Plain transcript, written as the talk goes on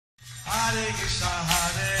Hare Krishna,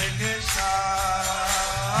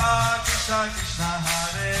 Krishna Krishna,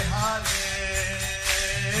 Hare Hare,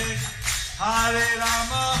 Hare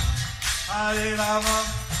Rama, Rama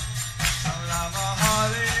Rama,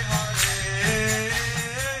 Hare Hare.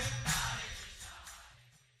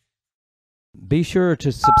 Be sure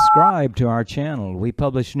to subscribe to our channel. We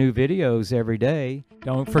publish new videos every day.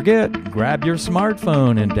 Don't forget, grab your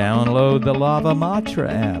smartphone and download the Lava Matra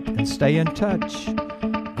app and stay in touch.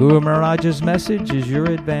 Guru Maharaj's message is your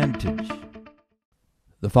advantage.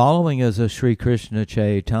 The following is a Sri Krishna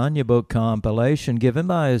Caitanya book compilation given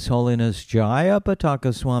by His Holiness Jayapataka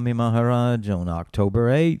Goswami Maharaj on October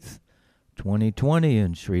 8th, 2020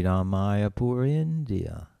 in Sri Mayapur,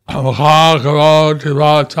 India.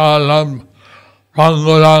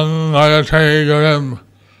 Rangulang Ayatayaram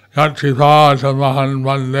Yatipata Mahan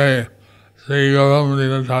Vande Sigaram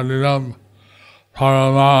Dinataniram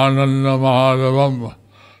Paramananda Mahadavam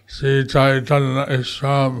Sri Chaitanya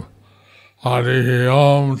Ishram Harihi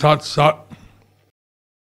Om Tat Sat.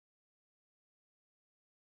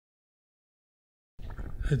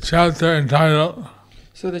 The chapter entitled.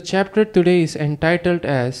 So the chapter today is entitled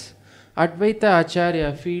as Advaita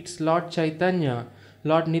Acarya feeds Lord Caitanya,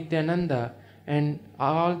 Lord Nityananda and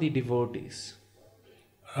all the devotees.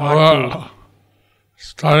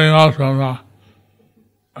 Starting off from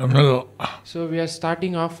the middle. So we are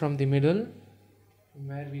starting off from the middle, from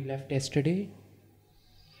where we left yesterday.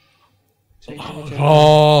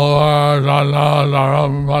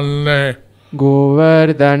 Govardhanaram Vande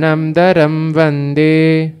Govardhanam Dharam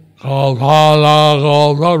Vande Gopala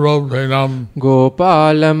Goparupinam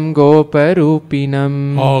Gopalam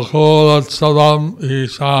Goparupinam Gokulatsavam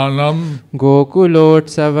Ishanam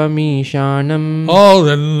Gokulotsavam Ishanam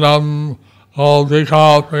Govindam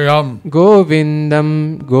Gopika Priyam Govindam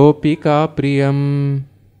Gopika Priyam.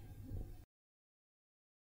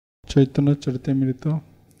 Chaitanya Charitamrita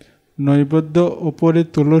নৈবেদ্য উপরে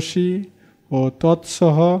তুলসী ও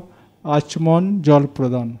তৎসহ আচমন জল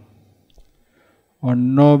প্রদান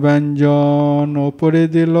অন্ন ব্যঞ্জন ওপরে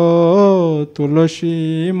দিল তুলসী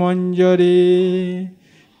মঞ্জরি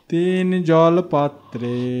তিন জল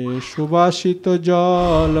পাত্রে সুবাসিত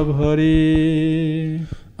জল ভরি.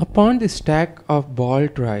 Upon the stack of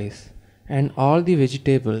boiled rice and all the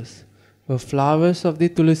vegetables were flowers of the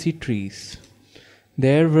tulsi trees.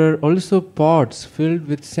 There were also pots filled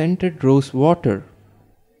with scented rose water.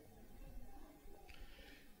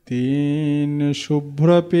 তিন শুভ্র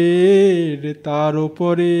পীর তার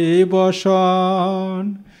উপরে বসন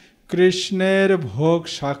কৃষ্ণের ভোগ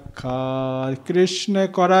সাক্ষাৎ কৃষ্ণ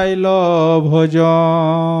করাইল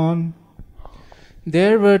ভোজন.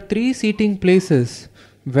 There were 3 seating places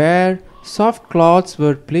where soft cloths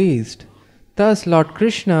were placed. Thus Lord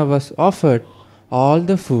Krishna was offered all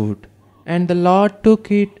the food, and the Lord took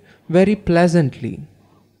it very pleasantly.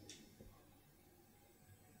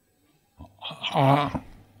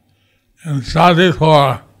 In Shantipur,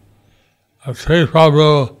 a Sri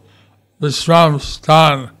Prabhu Vishram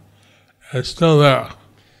Stan is still there.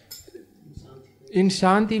 In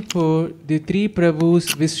Shantipur, the 3 Prabhus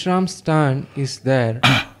Vishram Stan is there.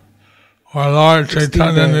 Where Lord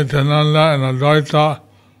Caitanya, Nityananda and Advaita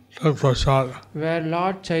took prasad. Where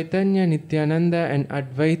Lord Caitanya, Nityananda and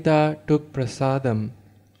Advaita took prasadam.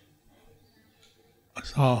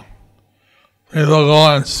 So, people go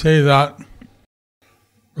and see that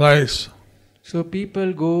place. So people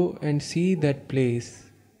go and see that place.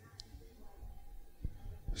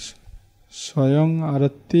 স্বয়ং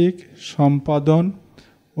আরতিক সম্পাদন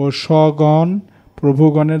ও স্বগণ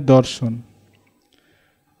প্রভুগণের দর্শন.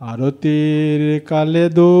 আরতির কালে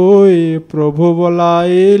দুই প্রভু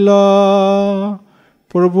বলাইল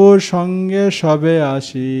প্রভুর সঙ্গে সবে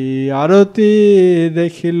আসি আরতি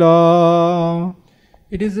দেখিল.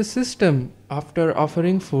 It is the system after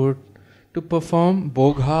offering food to perform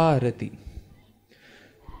Bogharati.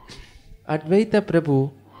 Advaita Prabhu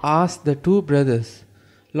asked the 2 brothers,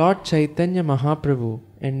 Lord Chaitanya Mahaprabhu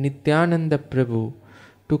and Nityananda Prabhu,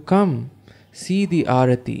 to come see the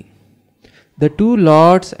Arati. The 2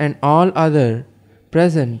 lords and all other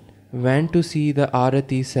present went to see the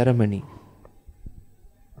Arati ceremony.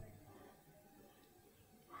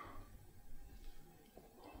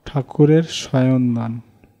 ঠাকুরের শয়নদান.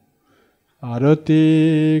 আরতি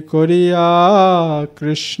করিয়া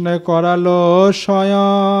কৃষ্ণ করালো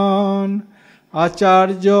শয়ন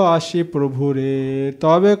আচার্য আসি প্রভুরে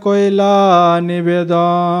তবে কইলা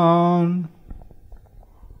নিবেদন.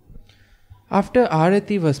 After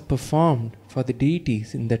Arati was performed for the deities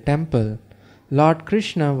in the temple, Lord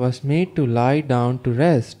Krishna was made to lie down to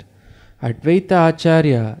rest. Advaita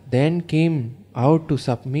Acarya then came out to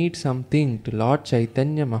submit something to Lord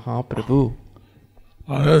Chaitanya Mahaprabhu.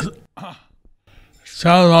 This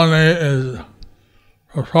ceremony is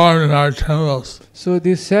performed in our temples. So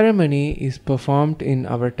this ceremony is performed in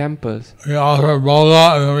our temples. We offer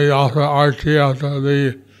boga and then we offer arti after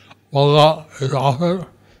the boga is offered.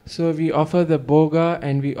 So we offer the boga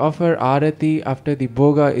and we offer arati after the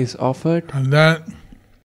boga is offered. And then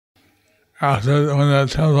after when the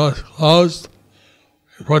temple is closed,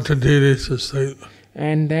 we put the deities to sleep.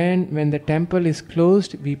 And then when the temple is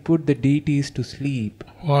closed, we put the deities to sleep.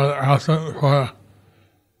 For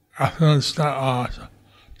afternoon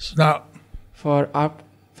snap.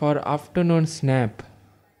 For afternoon snap.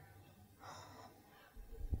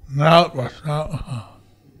 Nap.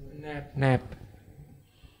 Nap.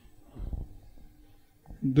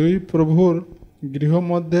 দুই প্রভুর গৃহ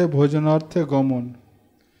মধ্যে ভোজনার্থে গমন।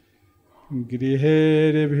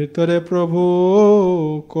 গৃহের ভিতরে প্রভু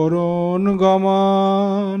করুণ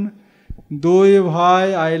গমন। দুই ভাই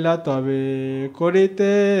আইলা তবে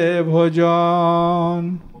করিতে ভোজন।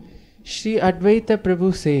 Sri Advaita Prabhu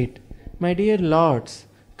said, "My dear lords,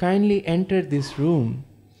 kindly enter this room."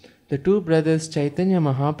 The two brothers Caitanya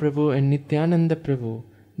Mahaprabhu and Nityananda Prabhu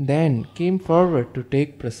then came forward to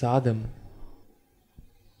take prasadam.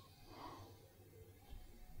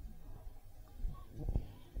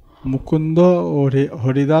 Mukunda ও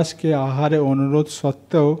হরিদাসকে আহারে অনুরোধ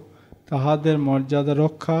সত্ত্বেও তাহাদের মর্যাদা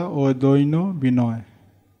রক্ষা ও দৈন্য বিনয়।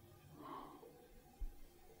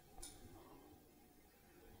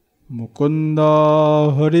 মুকুন্দ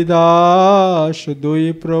হরিদাস দুই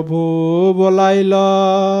প্রভু বলাইল,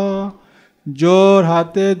 জোর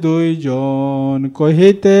হাতে দুইজন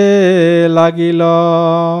কহিতে লাগিল।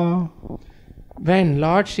 When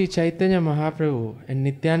Lord Sri Chaitanya Mahaprabhu and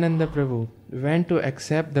Nityananda Prabhu went to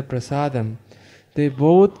accept the prasadam, they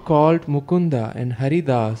both called Mukunda and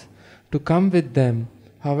Haridas to come with them.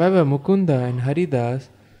 However, Mukunda and Haridas,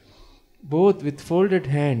 both with folded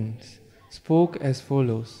hands, spoke as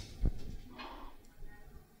follows.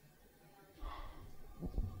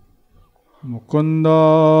 Mukunda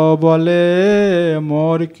বলে,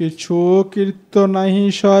 মোর কিছু কীর্ত নাহি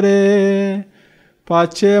সরে,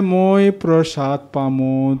 পাছে মই প্রসাদ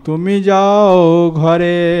পামু তুমি যাও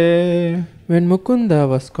ঘরে। When Mukunda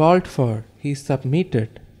was called for, he submitted.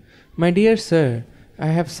 My dear sir, I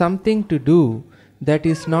have something to do that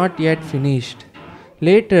is not yet finished.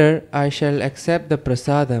 Later I shall accept the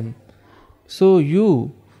prasadam. So you,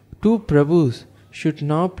 two Prabhus, should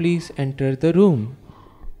now please enter the room.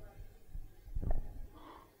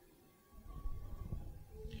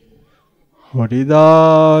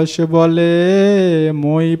 Haridas বলে,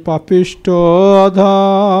 মই পাপিষ্ট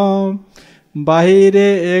অধম, বাহিরে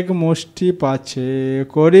এক মুষ্টি পাছে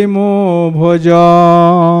করিমু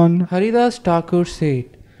ভোজন। Haridas Thakur said,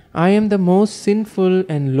 I am the most sinful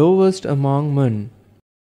and lowest among men.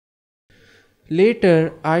 Later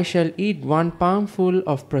I shall eat one palmful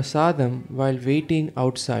of prasadam while waiting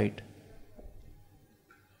outside.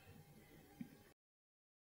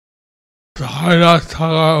 The Haridas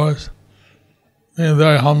Thakur was being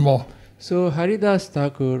very humble. So Haridas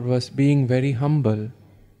Thakur was being very humble.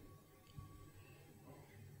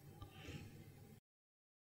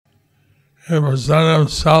 He presented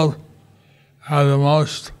himself as the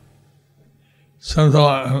most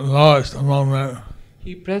sinful and lowest among men.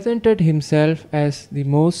 He presented himself as the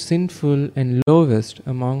most sinful and lowest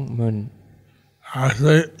among men.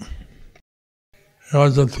 Actually, he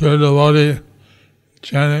was a pure devotee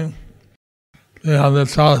chanting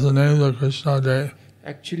 300,000 names of Krishna a day.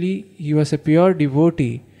 Actually, he was a pure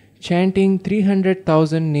devotee chanting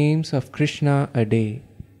 300,000 names of Krishna a day.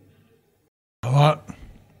 But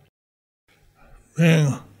being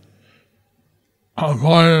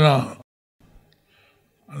born in a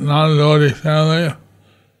non-devotee family,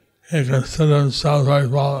 he considered himself very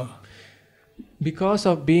fallen. Because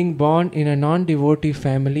of being born in a non-devotee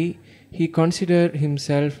family, he considered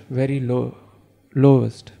himself very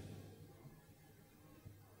lowest.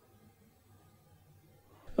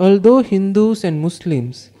 Although Hindus and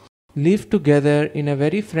Muslims lived together in a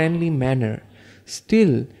very friendly manner,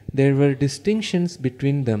 still there were distinctions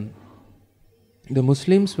between them. The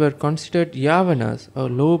Muslims were considered Yavanas or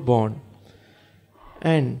low-born,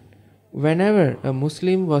 and whenever a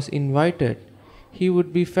Muslim was invited, he would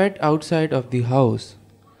be fed outside of the house.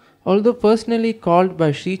 Although personally called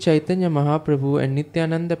by Sri Chaitanya Mahaprabhu and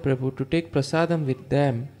Nityananda Prabhu to take prasadam with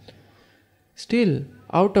them, still,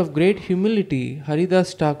 out of great humility, Haridas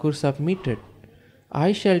Thakur submitted, I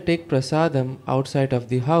shall take prasadam outside of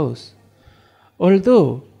the house. Although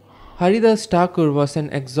Haridas Thakur was an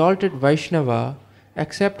exalted Vaishnava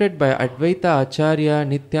accepted by Advaita Acarya,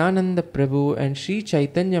 Nityananda Prabhu and Sri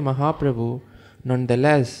Caitanya Mahaprabhu.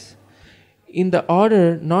 Nonetheless, in the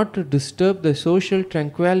order not to disturb the social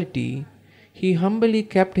tranquility, he humbly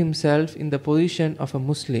kept himself in the position of a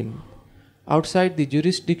Muslim, outside the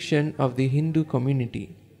jurisdiction of the Hindu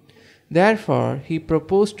community. Therefore, he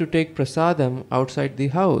proposed to take prasadam outside the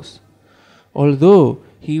house. Although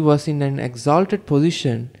he was in an exalted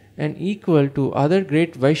position and equal to other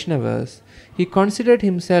great Vaishnavas, he considered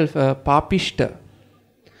himself a papishta,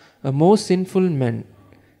 a most sinful man,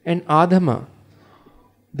 an adhama,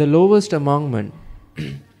 the lowest among men.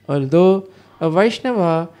 Although a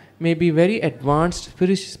Vaishnava may be very advanced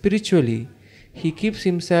spiritually, he keeps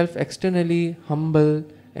himself externally humble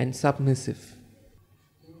and submissive.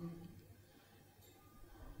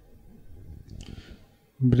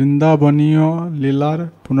 বৃন্দাবনীয় লীলার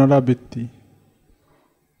পুনরাবৃত্তি।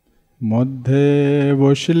 মধ্যে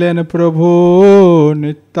বসিলেন প্রভু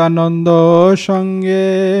নিত্যানন্দ সঙ্গে,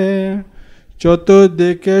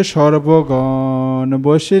 চতুর্দিকে সর্বগণ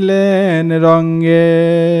বসিলেন রঙ্গে।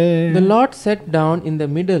 The Lord sat down in the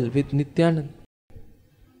middle with Nityananda.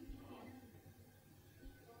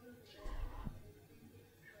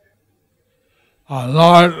 Our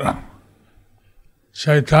Lord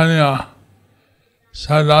Caitanya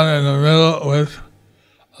sat down in the middle with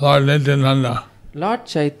Lord Nityananda. Lord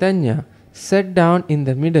Caitanya sat down in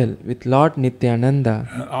the middle with Lord Nityananda.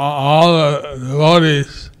 And all the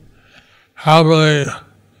devotees happily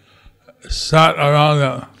sat around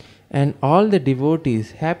them. And all the devotees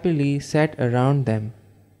happily sat around them.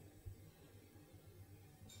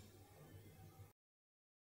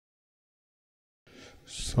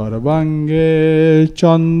 সর্বাঙ্গে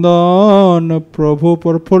চন্দন প্রভু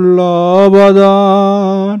প্রফুল্ল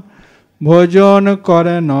বদন, ভোজন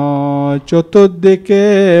করেন চতুর্দিকে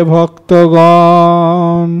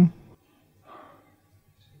ভক্তগণ।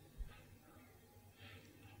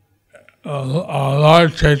 Lord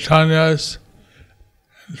Chaitanya's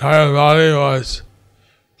entire body was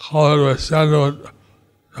covered with sandalwood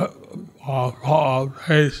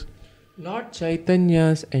paste. Lord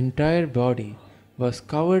Chaitanya's entire body was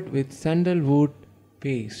covered with sandalwood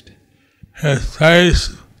paste. His face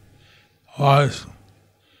was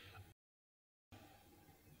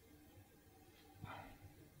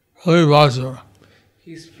fully blossomed.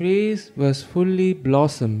 His face was fully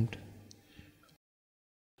blossomed.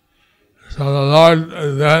 So the Lord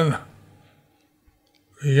then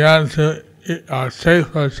began to take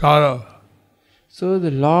prasadam. So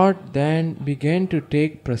the Lord then began to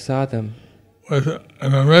take prasadam. In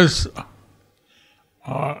the midst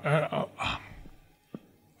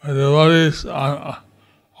with devotees on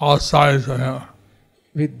all sides of him.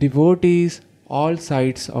 With devotees all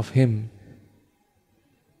sides of him.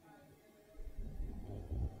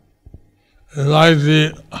 Like the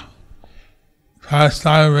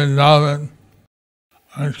pastime in Vrindavan,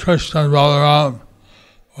 and Krishna and Balaram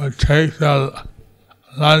would take their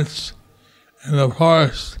lunch in the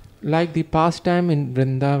forest. Like the pastime in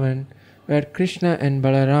Vrindavan, where Krishna and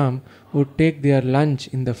Balaram would take their lunch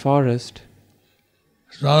in the forest,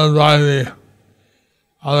 surrounded by the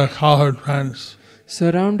other cowherd friends.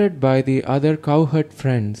 Surrounded by the other cowherd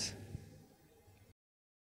friends.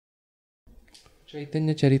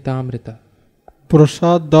 Chaitanya Charitamrita.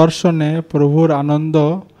 প্রসাদ দর্শনে প্রভুর আনন্দ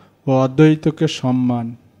ও অদ্বৈতকে সম্মান।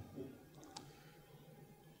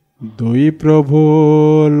 দুই প্রভু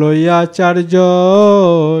লইয়াচার্য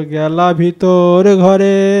গেলা ভিতর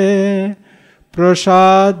ঘরে,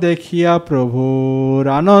 প্রসাদ দেখিয়া প্রভুর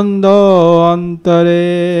আনন্দ অন্তরে।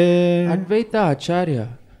 Advaita Acarya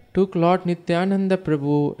took Lord Nityananda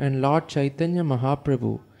Prabhu and Lord Caitanya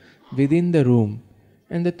Mahaprabhu within the room,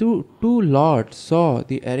 and the two lords saw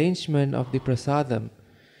the arrangement of the prasadam.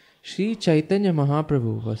 Sri Caitanya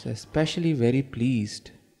Mahaprabhu was especially very pleased.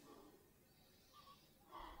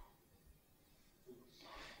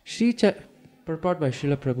 Purport by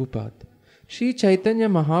Srila Prabhupada. Sri Caitanya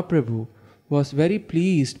Mahaprabhu was very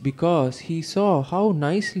pleased because he saw how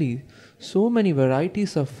nicely so many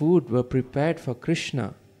varieties of food were prepared for Krishna.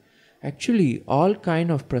 Actually, all kind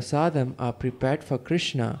of prasadam are prepared for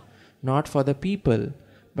Krishna, not for the people,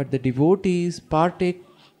 but the devotees partake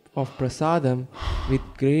of prasadam with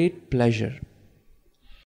great pleasure.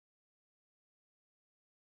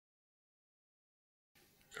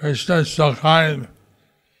 Krishna is so kind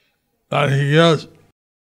that he gives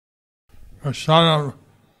prasadam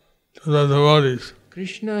to the devotees.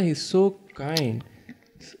 Krishna is so kind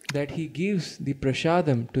that he gives the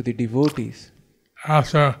prasadam to the devotees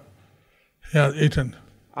After he has eaten.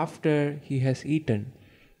 after he has eaten.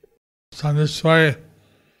 So in this way,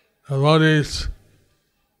 devotees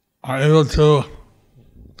are able to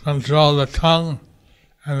control the tongue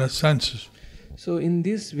and the senses. So in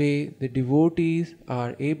this way, the devotees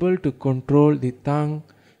are able to control the tongue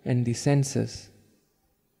and the senses.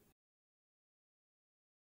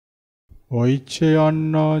 হইছে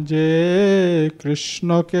অন্য যে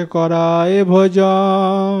কৃষ্ণকে করায়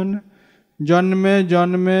ভজন জন্মে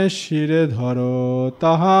জন্মে শিরে ধরো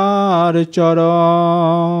তাহার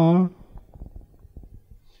চরণ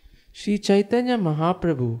Sri Caitanya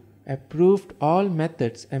Mahaprabhu approved all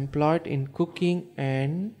methods employed in cooking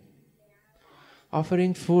and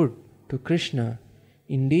offering food to Krishna.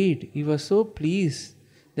 Indeed, he was so pleased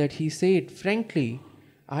that he said frankly,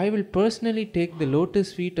 I will personally take the lotus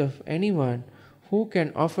feet of anyone who can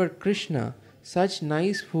offer Krishna such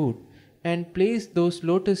nice food and place those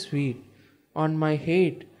lotus feet on my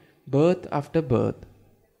head birth after birth.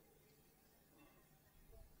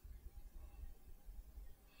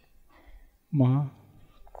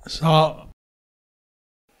 So,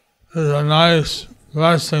 this is a nice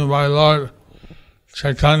blessing by Lord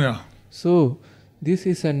Caitanya. So, this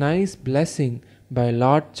is a nice blessing by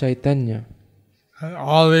Lord Caitanya. And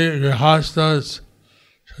all the grihastas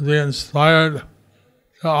should be inspired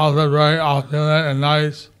to offer very opulent and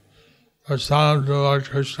nice prasadam to Lord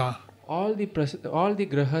Krishna. All the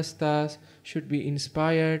grihastas should be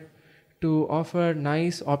inspired to offer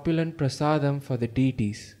nice opulent prasadam for the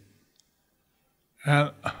deities.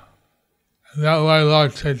 And that way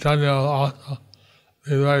Lord Caitanya will also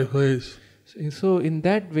be very pleased. So in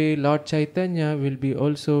that way Lord Caitanya will be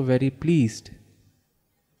also very pleased.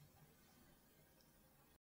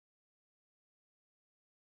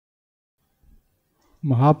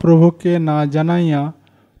 মহাপ্রভুকে না জানাইয়া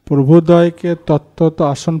প্রভুদয়কে তত্ত্বত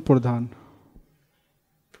আসন প্রদান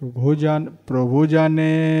প্রভু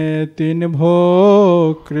জানে তিন ভোগ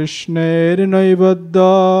কৃষ্ণের নৈবেদ্য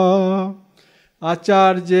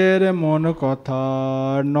আচার্যের মন কথা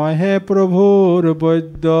নহে প্রভুর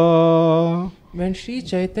বৈদ্য When Sri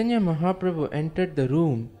Chaitanya Mahaprabhu entered the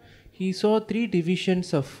room, he saw 3 divisions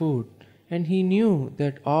of food and he knew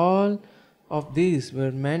that all of these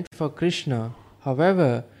were meant for Krishna.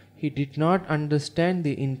 However, he did not understand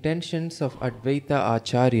the intentions of Advaita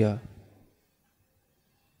Acarya.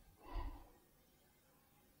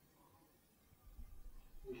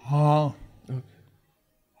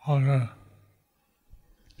 Okay.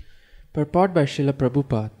 Purport by Srila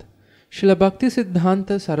Prabhupada. Srila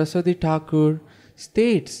Bhaktisiddhanta Saraswati Thakur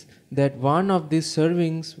states that one of these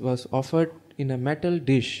servings was offered in a metal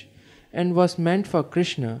dish and was meant for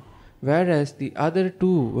Krishna, whereas the other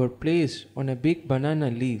 2 were placed on a big banana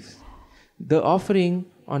leaves. The offering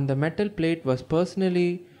on the metal plate was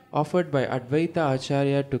personally offered by Advaita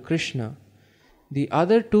Acharya to Krishna. The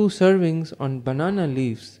other 2 servings on banana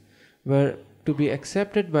leaves were to be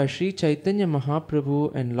accepted by Sri Chaitanya Mahaprabhu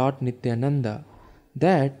and Lord Nityananda.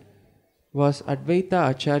 That was Advaita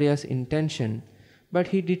Acharya's intention, but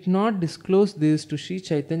he did not disclose this to Sri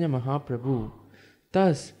Chaitanya Mahaprabhu.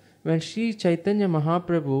 Thus, when Sri Chaitanya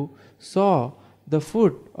Mahaprabhu saw the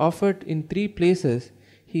food offered in 3 places,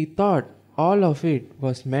 he thought all of it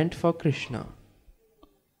was meant for Krishna.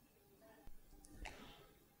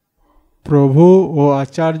 প্রভু ও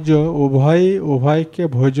আচার্য উভয়কে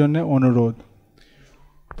ভোজনে অনুরোধ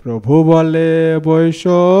প্রভু বলে বৈশ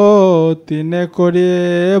তিনে করে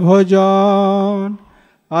ভোজন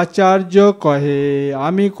আচার্য কহে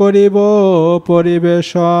আমি করিব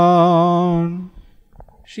পরিবেশন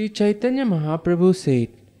Sri Chaitanya Mahaprabhu said,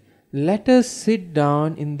 let us sit down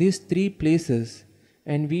in these 3 places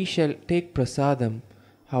and we shall take prasadam.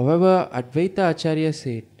 However, Advaita Acharya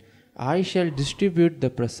said, I shall distribute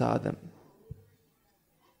the prasadam.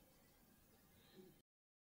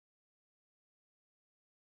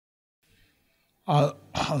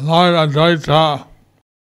 Lord Advaita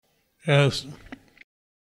is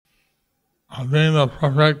being the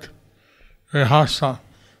perfect grihastha.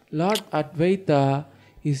 Lord Advaita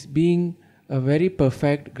is being a very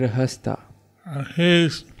perfect grihastha. And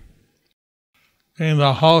he's being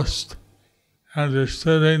the host and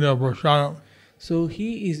distributing the prasadam. So he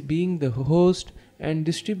is being the host and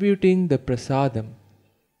distributing the prasadam.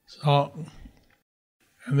 So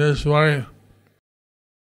in this way,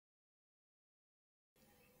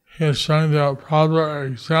 he is showing the proper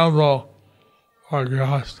example for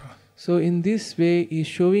grihastha. So in this way he is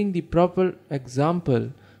showing the proper example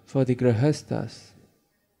for the grihasthas.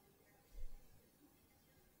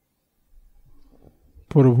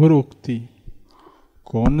 প্রভুর উক্তি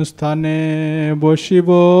কোন স্থানে বসিব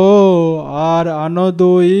আর আনো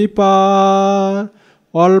 2 পার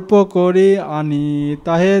অল্প করি আনি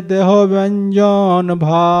তাহে দেহ ব্যঞ্জন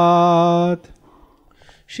ভাত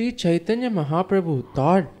Sri Chaitanya Mahaprabhu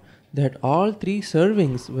thought that all 3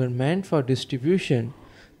 servings were meant for distribution.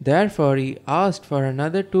 Therefore he asked for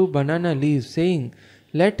another 2 banana leaves, saying,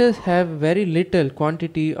 "Let us have very little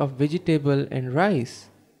quantity of vegetable and rice."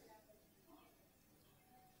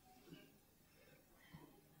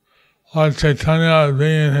 Lord Caitanya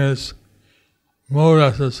being his mood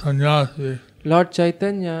as a sannyasi, Lord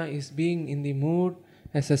Chaitanya is being in the mood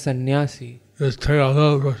as a sannyasi. just take a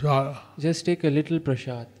little prasada. Just take a little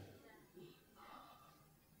prasad.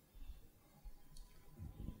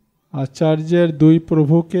 আচার্যের 2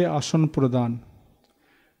 প্রভুকে আসন প্রদান।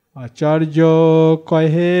 আচার্য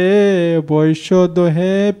কহে বৈশ্য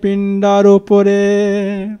দোহে পিণ্ডার উপরে,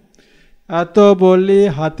 এত বলি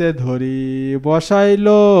হাতে ধরি বসাইল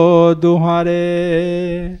দুহারে।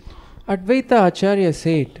 Advaita Acarya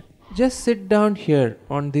said, "Just sit down here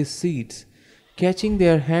on these seats." Catching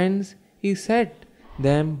their hands, he set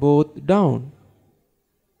them both down.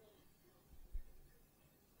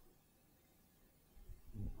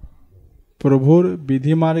 প্রভুর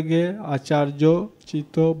বিধিমার্গে আচার্য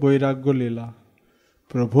চিত বৈরাগ্য লীলা।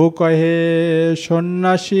 প্রভু কহে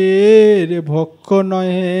সন্ন্যাসীর ভক্ষ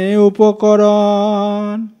নহে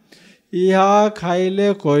উপকরণ, ইহা খাইলে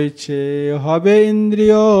কইছে হবে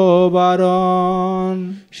ইন্দ্রিয় বারণ।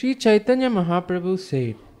 Sri Chaitanya Mahaprabhu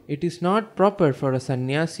said, "It is not proper for a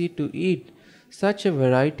sannyasi to eat such a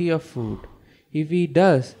variety of food. If he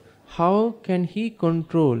does, how can he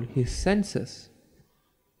control his senses?"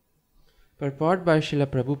 Purport by Srila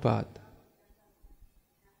Prabhupada.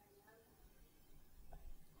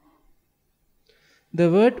 The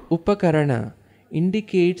word upakarana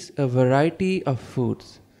indicates a variety of foods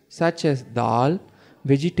such as dal,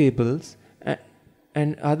 vegetables,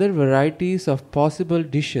 and other varieties of possible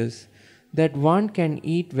dishes that one can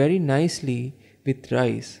eat very nicely with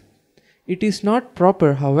rice. It is not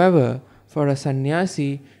proper, however, for a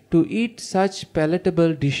sannyasi to eat such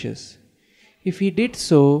palatable dishes. If he did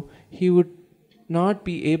so, he would not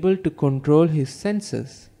be able to control his senses.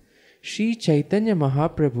 Sri Chaitanya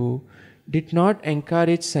Mahaprabhu did not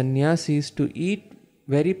encourage sannyasis to eat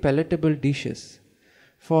very palatable dishes,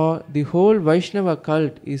 for the whole Vaishnava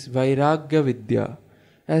cult is Vairagya Vidya,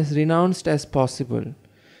 as renounced as possible.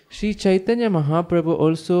 Sri Chaitanya Mahaprabhu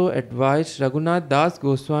also advised Raghunath Das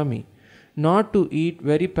Goswami not to eat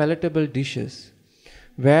very palatable dishes,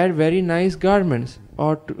 wear very nice garments,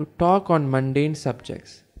 or to talk on mundane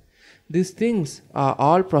subjects. These things are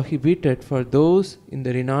all prohibited for those in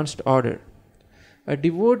the renounced order. A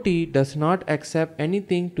devotee does not accept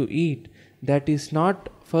anything to eat that is not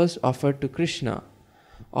first offered to Krishna.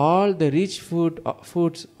 All the rich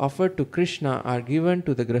foods offered to Krishna are given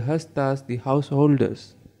to the grihasthas, the householders.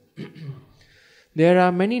 There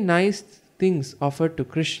are many nice things offered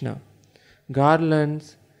to Krishna: garlands,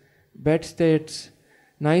 bedsteads,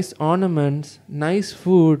 nice ornaments, nice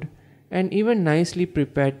food, and even nicely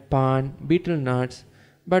prepared pan, betel nuts.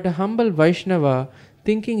 But a humble Vaishnava,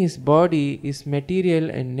 thinking his body is material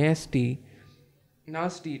and nasty,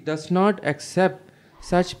 does not accept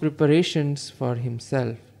such preparations for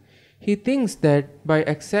himself. He thinks that by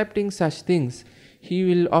accepting such things, he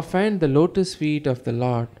will offend the lotus feet of the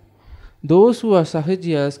Lord. Those who are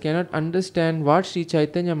Sahajiyas cannot understand what Sri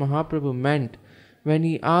Chaitanya Mahaprabhu meant when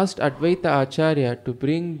he asked Advaita Acharya to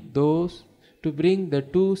bring the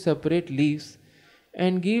 2 separate leaves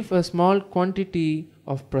and give a small quantity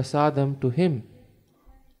of prasadam to him.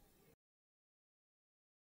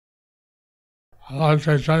 Lord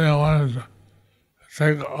Chaitanya wanted to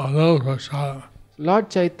take a little prasadam. Lord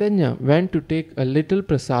Chaitanya went to take a little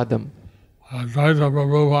prasadam, Advaita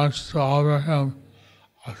Prabhu wants to offer him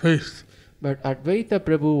a feast. but Advaita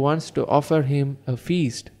Prabhu wants to offer him a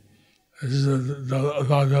feast. This is the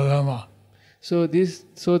dilemma. So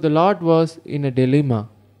the Lord was in a dilemma.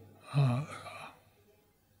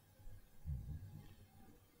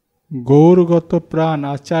 গৌরগত প্রাণ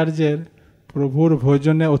আচার্যের প্রভুর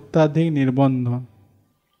ভোজনে অত্যাধিক নির্বন্ধন।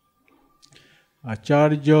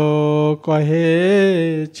 আচার্য কহে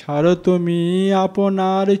ছাড়ো তুমি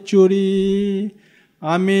আপনার চুরি,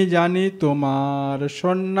 আমি জানি তোমার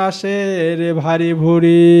সন্ন্যাসের ভারী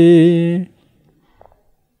ভুরি।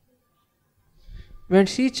 When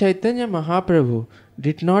Sri Chaitanya Mahaprabhu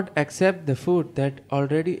did not accept the food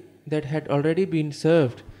that had already been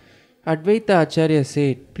served, Advaita Acharya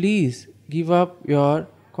said, "Please give up your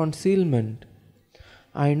concealment.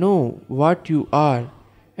 I know what you are,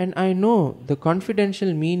 and I know the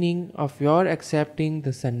confidential meaning of your accepting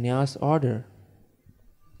the sannyas order."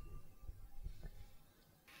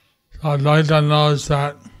 Advaita knows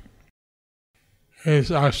that he is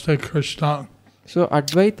actually Krishna. So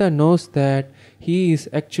Advaita knows that he is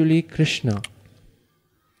actually Krishna.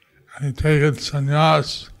 And he taken sannyas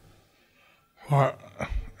for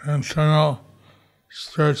internal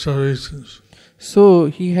spiritual reasons. So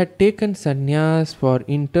he had taken sannyas for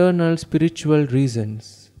internal spiritual reasons.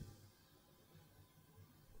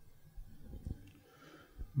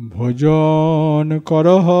 ভোজন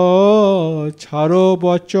করহ ছাড়ো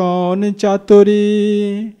বচন চাতুরি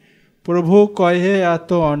প্রভু কহে এত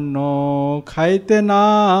অন্ন খাইতে না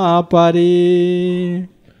পারি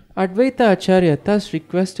Advaita Acharya thus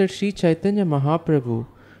requested Sri Caitanya Mahaprabhu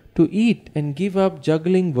to eat and give up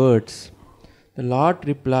juggling words. The Lord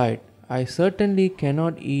replied, I certainly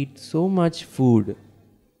cannot eat so much food.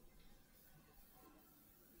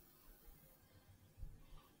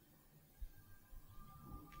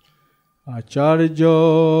 আচার্য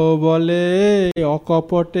বলে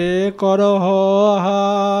অকপটে করহ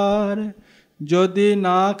আহার যদি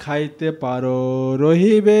না খাইতে পারো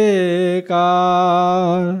রহিবে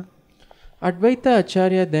কার Advaita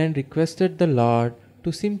Acharya then requested the Lord to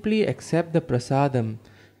simply accept the prasadam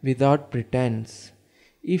without pretense.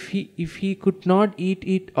 If he could not eat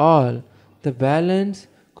it all, the balance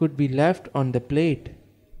could be left on the plate.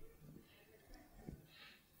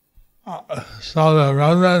 So the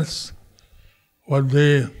remnants would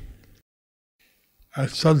be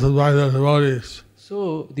accepted by the devotees. So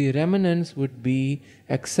the remnants would be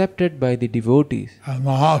accepted by the devotees And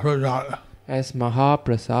Mahaprasad. as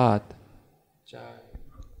Mahaprasad.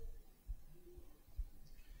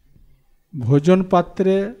 ভোজন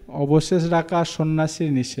পাত্রে অবশেষ রাখা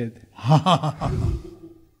সন্ন্যাসীর নিষেধ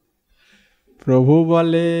প্রভু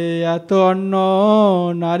বলে এত অন্ন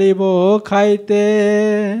নারিব খাইতে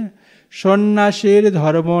সন্ন্যাসীর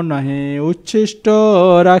ধর্ম নহে উচ্ছিষ্ট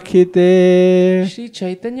রাখিতে Sri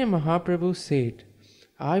Chaitanya Mahaprabhu said,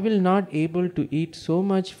 I will not able to eat so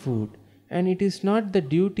much food, and it is not the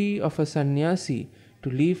duty of a sannyasi to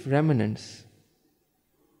leave remnants.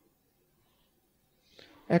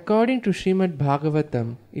 According to Srimad Bhagavatam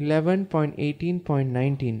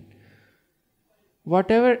 11.18.19,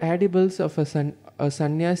 whatever edibles of a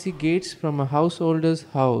sannyasi gets from a householder's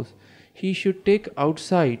house, he should take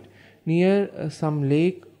outside near some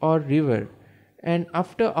lake or river, and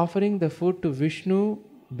after offering the food to Vishnu,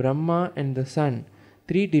 Brahma and the sun,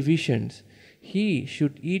 3 divisions, he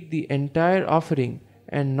should eat the entire offering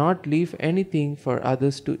and not leave anything for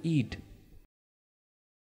others to eat.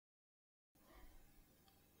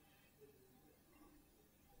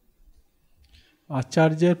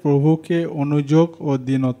 আচার্যের প্রভুকে অনুযোগ ও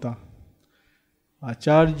দীনতা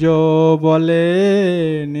আচার্য বলে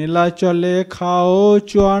নীলাচলে খাও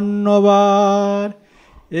 54 বার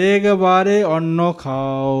একবারে অন্ন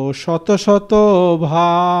খাও শত শত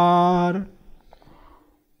ভার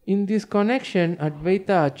In this connection,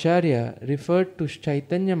 Advaita Acharya referred to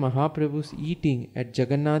Chaitanya Mahaprabhu's eating at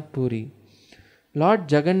Jagannath Puri. Lord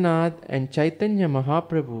Jagannath and Chaitanya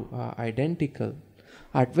Mahaprabhu are identical.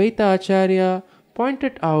 Advaita Acharya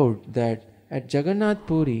pointed out that at Jagannath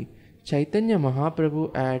Puri, Chaitanya Mahaprabhu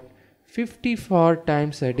ate 54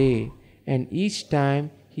 times a day, and each time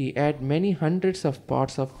he ate many hundreds of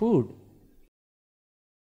pots of food.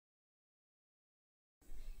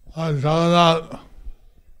 Jagannath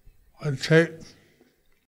would take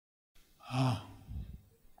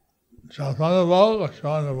Chaitanya Bhog or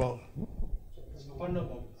Chaitanya Bhog?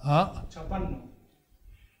 Huh? 56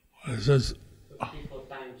 What is this?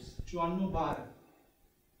 54 bar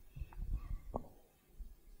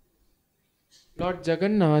Lord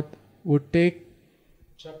Jagannath would take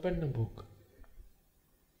Chapanna book.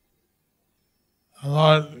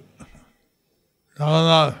 Lord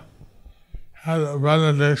Jagannath had a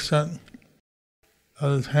benediction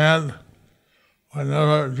that his hand would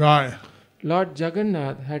never dry. Lord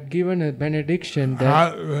Jagannath had given a benediction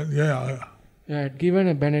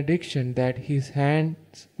that his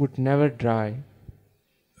hands would never dry.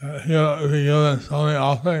 He would be given so many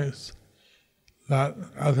offerings that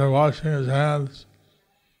after washing his hands,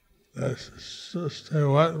 they stay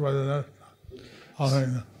wet by the next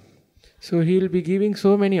offering. So he will be giving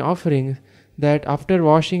so many offerings that after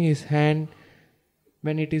washing his hand,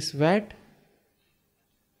 when it is wet,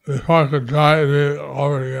 Before it could dry, it would be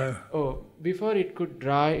over again. before it could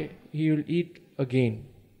dry, he will eat again.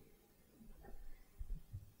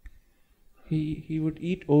 He would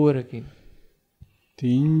eat over again.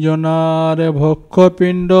 3 জনার ভক্ষ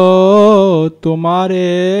পিণ্ড তোমারে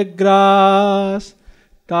গ্রাস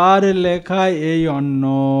তার লেখায় এই অন্ন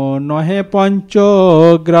নহে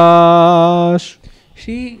পঞ্চগ্রাস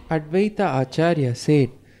Sri Advaita Acharya said,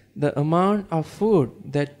 the amount of food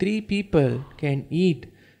that 3 people can eat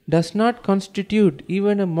does not constitute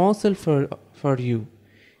even a morsel for you.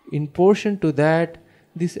 In portion to that,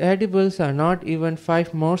 these edibles are not even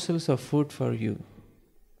 5 morsels of food for you.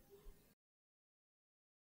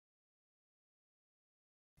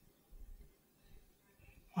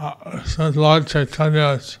 since Lord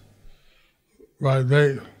Chaitanya's birthday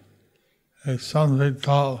is something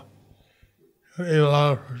tall, you eat a lot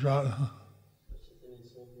of prasad.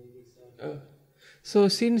 So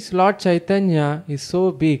since Lord Chaitanya is so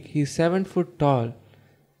big, he is 7 foot tall,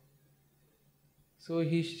 so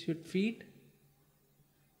he should feed?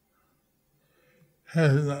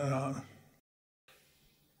 His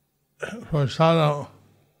prasadam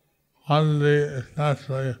quantity is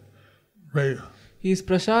naturally big. His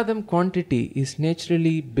prasadam quantity is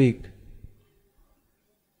naturally big.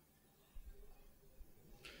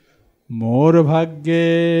 মোর ভাগ্যে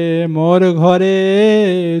মোর ঘরে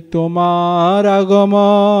তোমার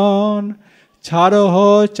আগমন ছাড়হ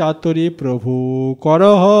চাতুরী প্রভু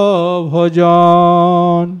করহ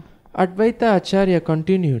ভজন Advaita Acharya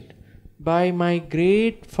continued, "By my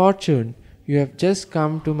great fortune, you have just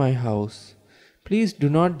come to my house. Please do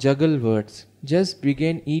not juggle words. Just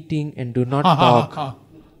begin eating and do not talk."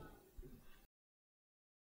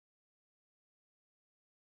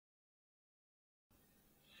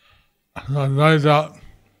 Advaita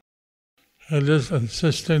is just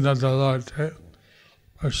insisting that the Lord take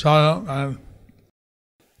prasadam and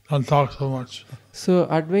don't talk so much. So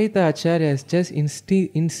Advaita Acharya is just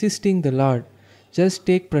insisting the Lord, just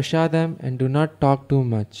take prasadam and do not talk too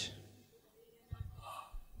much.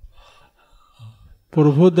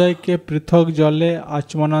 প্রভুদয়কে পৃথক জলে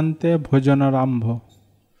আচমনান্তে ভোজনারম্ভ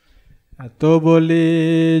এত বলি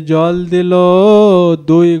জল দিল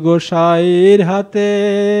দুই গোসাইর হাতে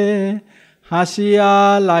হাসিয়া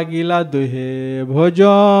লাগিলা দুহে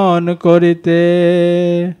ভোজন করিতে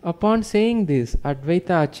Upon saying this,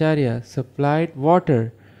 Advaita Acharya supplied water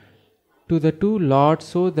to the two lords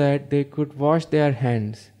so that they could wash their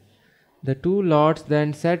hands. The two lords then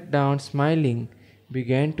sat down smiling,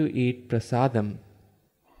 began to eat prasadam.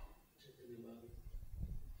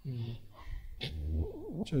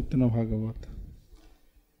 Chaitanya ভাগবত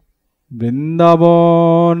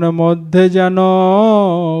বৃন্দাবন মধ্যে যেন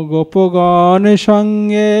গোপগণ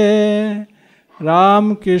সঙ্গে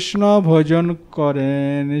রামকৃষ্ণ ভোজন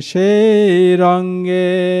করেন সেই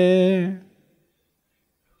রঙ্গে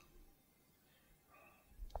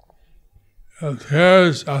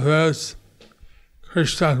Appears of this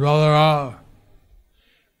Krishna and Balaram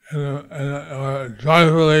and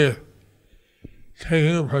joyfully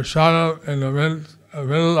taking prasadam in the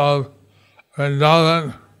middle of Vrindavan.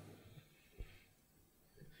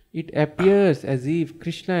 It appears as if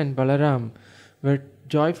Krishna and Balaram were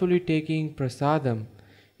joyfully taking prasadam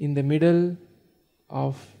in the middle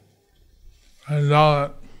of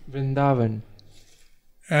Vrindavan.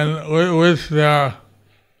 And with their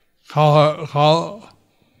cowherd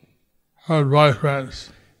boyfriends.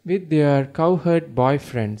 With their cowherd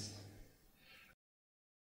boyfriends.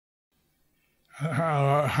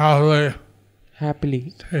 Happily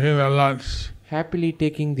taking their lunch. Happily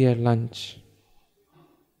taking their lunch.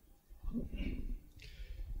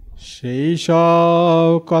 সেই সব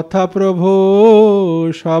কথা প্রভু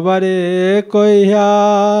সবারে কইয়া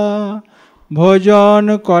ভোজন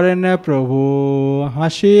করেন প্রভু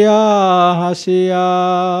হাসিয়া হাসিয়া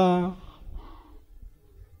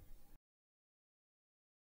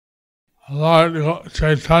Lord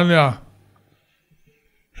Chaitanya,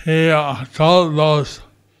 he told those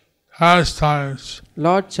pastimes.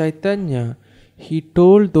 Lord Chaitanya, he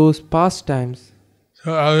told those pastimes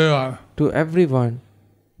to everyone.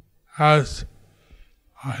 As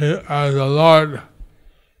the Lord,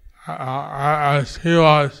 as he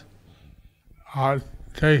was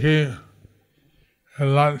taking his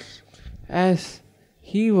lunch. As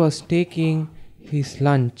he was taking his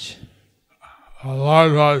lunch. The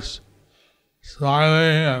Lord was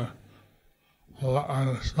smiling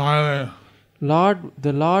and smiling.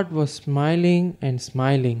 The Lord was smiling and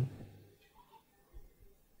smiling.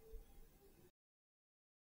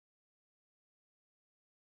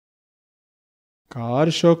 কার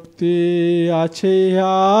শক্তি আছে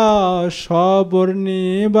ইহা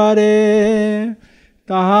সবর্ণিবারে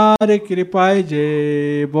তাহার কৃপায় যে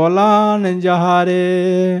বলান যাহারে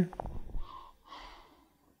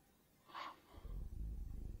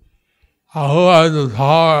Who has the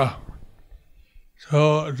power to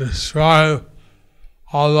describe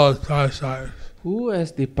all those pastimes? Who has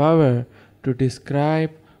the power to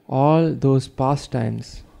describe all those pastimes?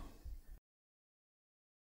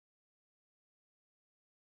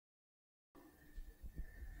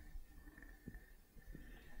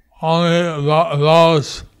 Only those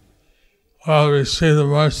who have received the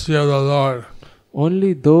mercy of the Lord.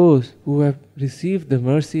 Only those who have received the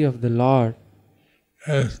mercy of the Lord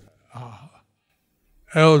is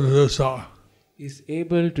able to do so. Is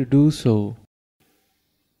able to do so.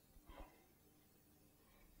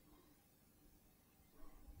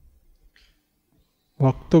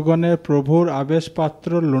 ভক্তগণের প্রভুর আবেশপাত্র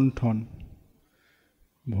লুণ্ঠন।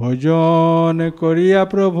 ভোজন করিয়া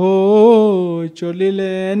প্রভু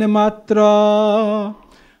চলিলেন মাত্র,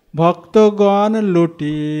 ভক্তগণ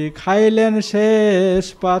লুটি খাইলেন শেষ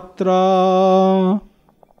পাত্র।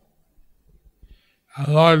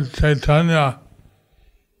 Lord Caitanya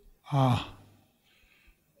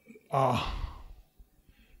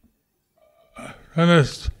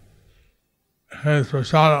finished his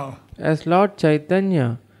prasadam. As Lord Chaitanya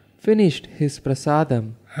finished his prasadam,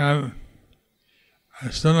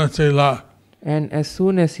 And as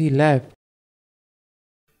soon as he left,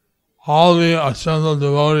 all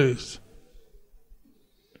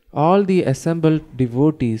the assembled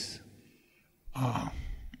devotees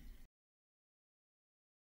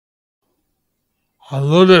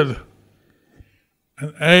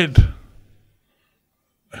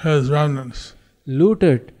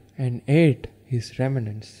looted and ate his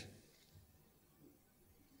remnants.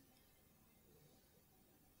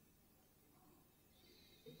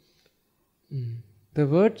 The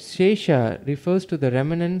word shesha refers to the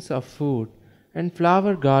remnants of food and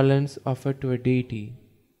flower garlands offered to a deity.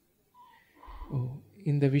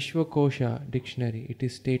 In the Vishwakosha dictionary, it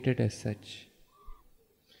is stated as such.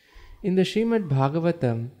 In the Srimad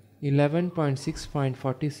Bhagavatam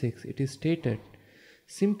 11.6.46, it is stated,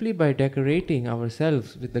 simply by decorating ourselves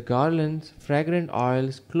with the garlands, fragrant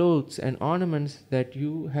oils, clothes, and ornaments that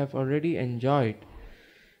you have already enjoyed,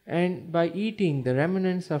 and by eating the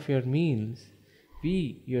remnants of your meals, we,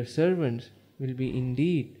 your servants, will be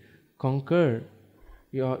indeed conquer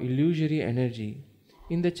your illusory energy.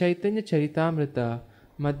 In the Chaitanya Charitamrita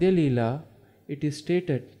Madhya Leela, it is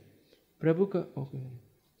stated,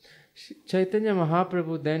 Chaitanya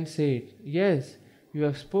Mahaprabhu then said, yes, you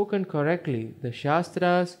have spoken correctly. The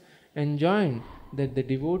Shastras enjoin that the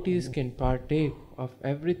devotees can partake of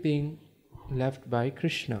everything left by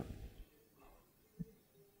Krishna.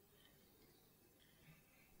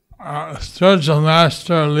 Spiritual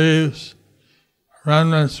master leaves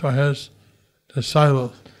remnants for his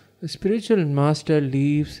disciples. The spiritual master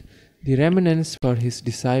leaves the remnants for his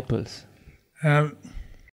disciples. And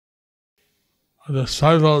the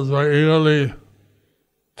disciples very eagerly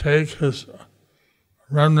take his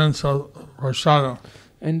remnants of prasadam.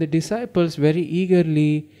 And the disciples very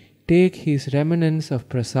eagerly take his remnants of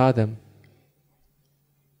prasadam.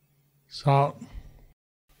 So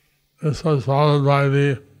this was followed by the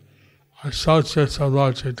associates of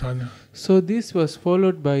Lord Chaitanya. So this was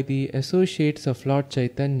followed by the associates of Lord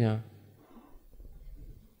Chaitanya.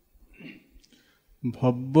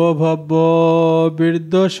 ভব্য ভব্য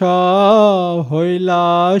বৃদ্ধ সব হইলা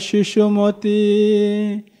শিশুমতি,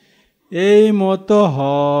 এই মতো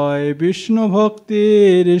হয় বিষ্ণু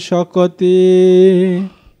ভক্তির শকতি।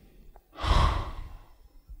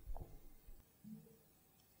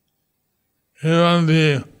 Even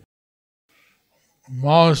the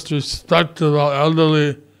most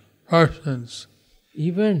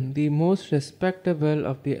respectable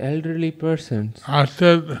elderly persons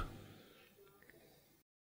acted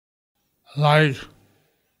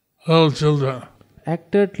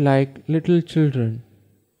like little children.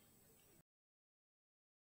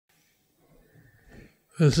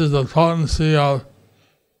 This is the potency of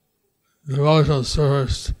devotional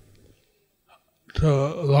service to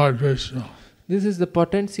Lord Vishnu. This is the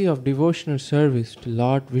potency of devotional service to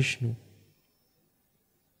Lord Vishnu.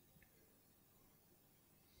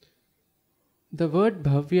 The word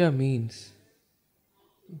bhavya means,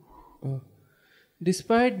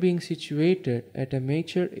 despite being situated at a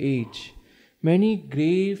mature age, many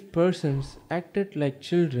grave persons acted like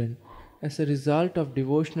children as a result of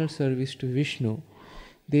devotional service to Vishnu.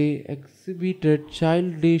 They exhibited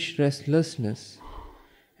childish restlessness.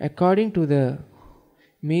 According to the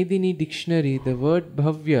Medini dictionary, the word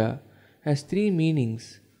bhavya has three meanings: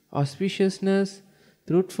 auspiciousness,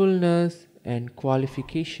 truthfulness, and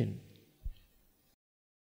qualification.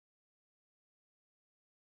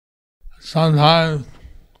 Sometimes,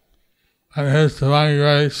 in His divine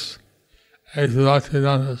grace,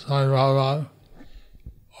 Bhaktivedanta Swami Prabhupada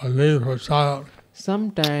would leave prasadam.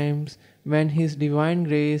 Sometimes, when His divine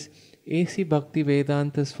grace, A.C.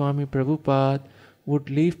 Bhaktivedanta Swami Prabhupada would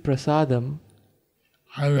leave prasadam.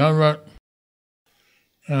 I remember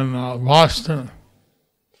in Boston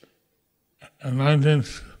in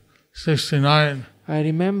 1969. I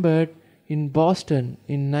remembered in Boston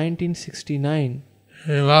in 1969.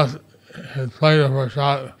 He left his plate of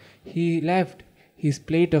prasad. He left his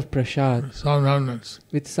plate of prasad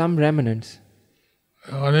with some remnants.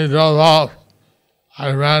 When he drove off, I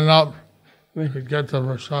ran up to get the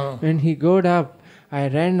prasadam. When he got up, I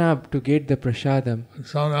ran up to get the prasadam.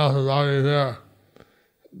 Someone else was already there.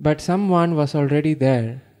 But someone was already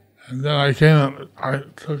there. And then I came and I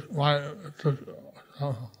took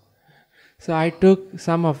So I took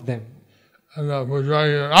some of them. and the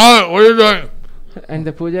Pujari said, what are you doing? And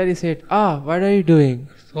the Pujari said, what are you doing?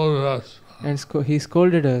 Scolded us. And he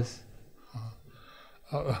scolded us.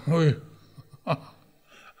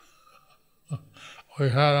 We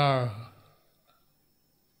had our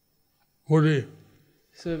putti,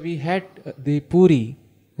 So we had the puri,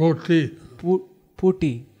 roti,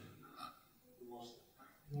 putti,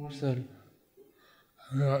 morsel.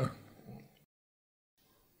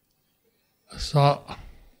 So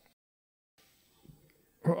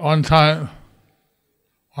one time,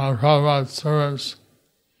 when Prabhupada's servants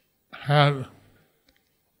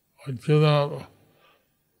would give them a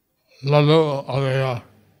laddu of a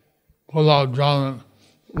gulab jamun.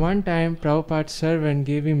 One time Prabhupada's servant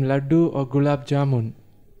gave him laddu or gulab jamun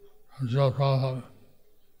From Srila Prabhupada.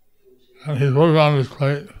 And he put it on his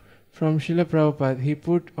plate. from Srila Prabhupada. He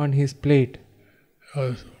put on his plate He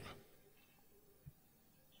was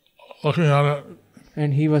looking at it,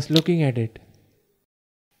 and he was looking at it.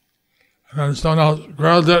 and then someone else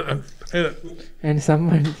grabbed it and ate it. And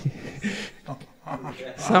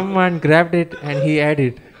someone grabbed it and he ate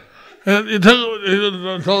it. And he took my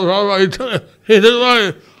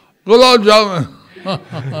gulab jamun.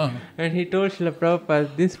 And he told Srila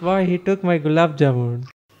Prabhupada, this boy, he took my gulab jamun.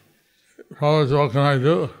 Prabhupada said, what can I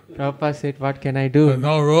do? Prabhupada said, what can I There's do?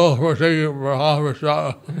 no rule for taking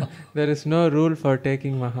Mahaprasada. There is no rule for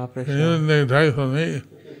taking You Mahaprasad. didn't take from me.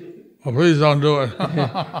 Well, please don't do it.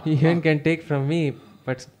 You even can take from me,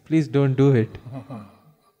 but please don't do it.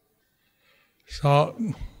 So,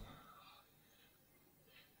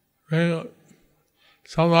 being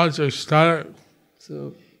so much ecstatic,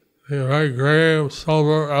 So, they're very grave,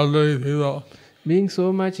 sober, elderly people. being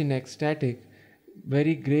so much in ecstatic,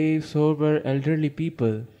 very grave, sober, elderly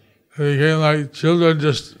people, They became like children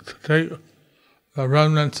just to take the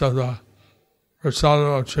remnants of the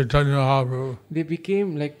prasadam of Caitanya Mahaprabhu. they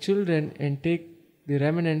became like children and take the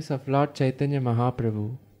remnants of Lord Chaitanya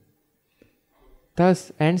Mahaprabhu.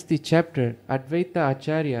 Thus ends the chapter. Advaita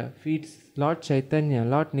Acharya feeds Lord Chaitanya,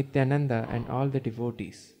 Lord Nityananda and all the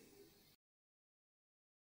devotees.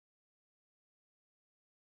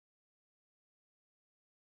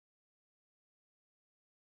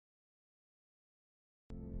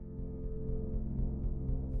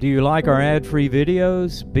 Do you like our ad-free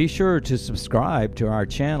videos? Be sure to subscribe to our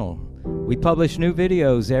channel. We publish new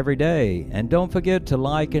videos every day, and don't forget to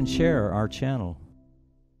like and share our channel.